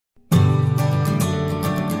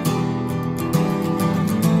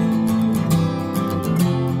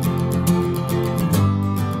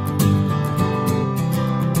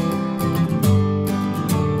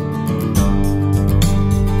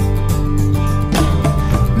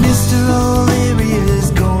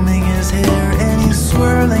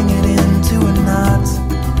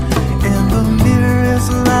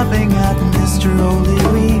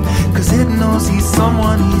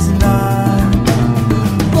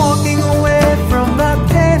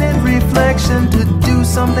direction to do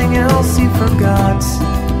something else he forgot.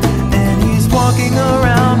 And he's walking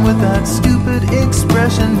around with that stupid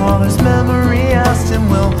expression while his memory asked him,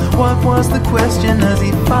 well, what was the question? As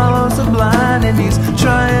he follows a blind and he's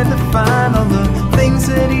trying to find all the things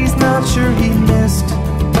that he's not sure he missed.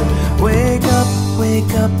 Wake up,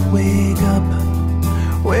 wake up, wake up.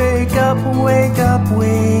 Wake up, wake up,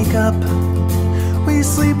 wake up. We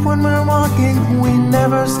sleep when we're walking, we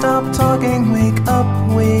never stop talking. Wake up,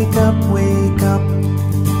 wake up, wake up.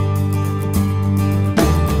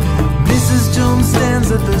 Mrs. Jones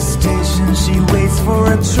stands at the station, she waits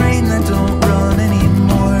for a train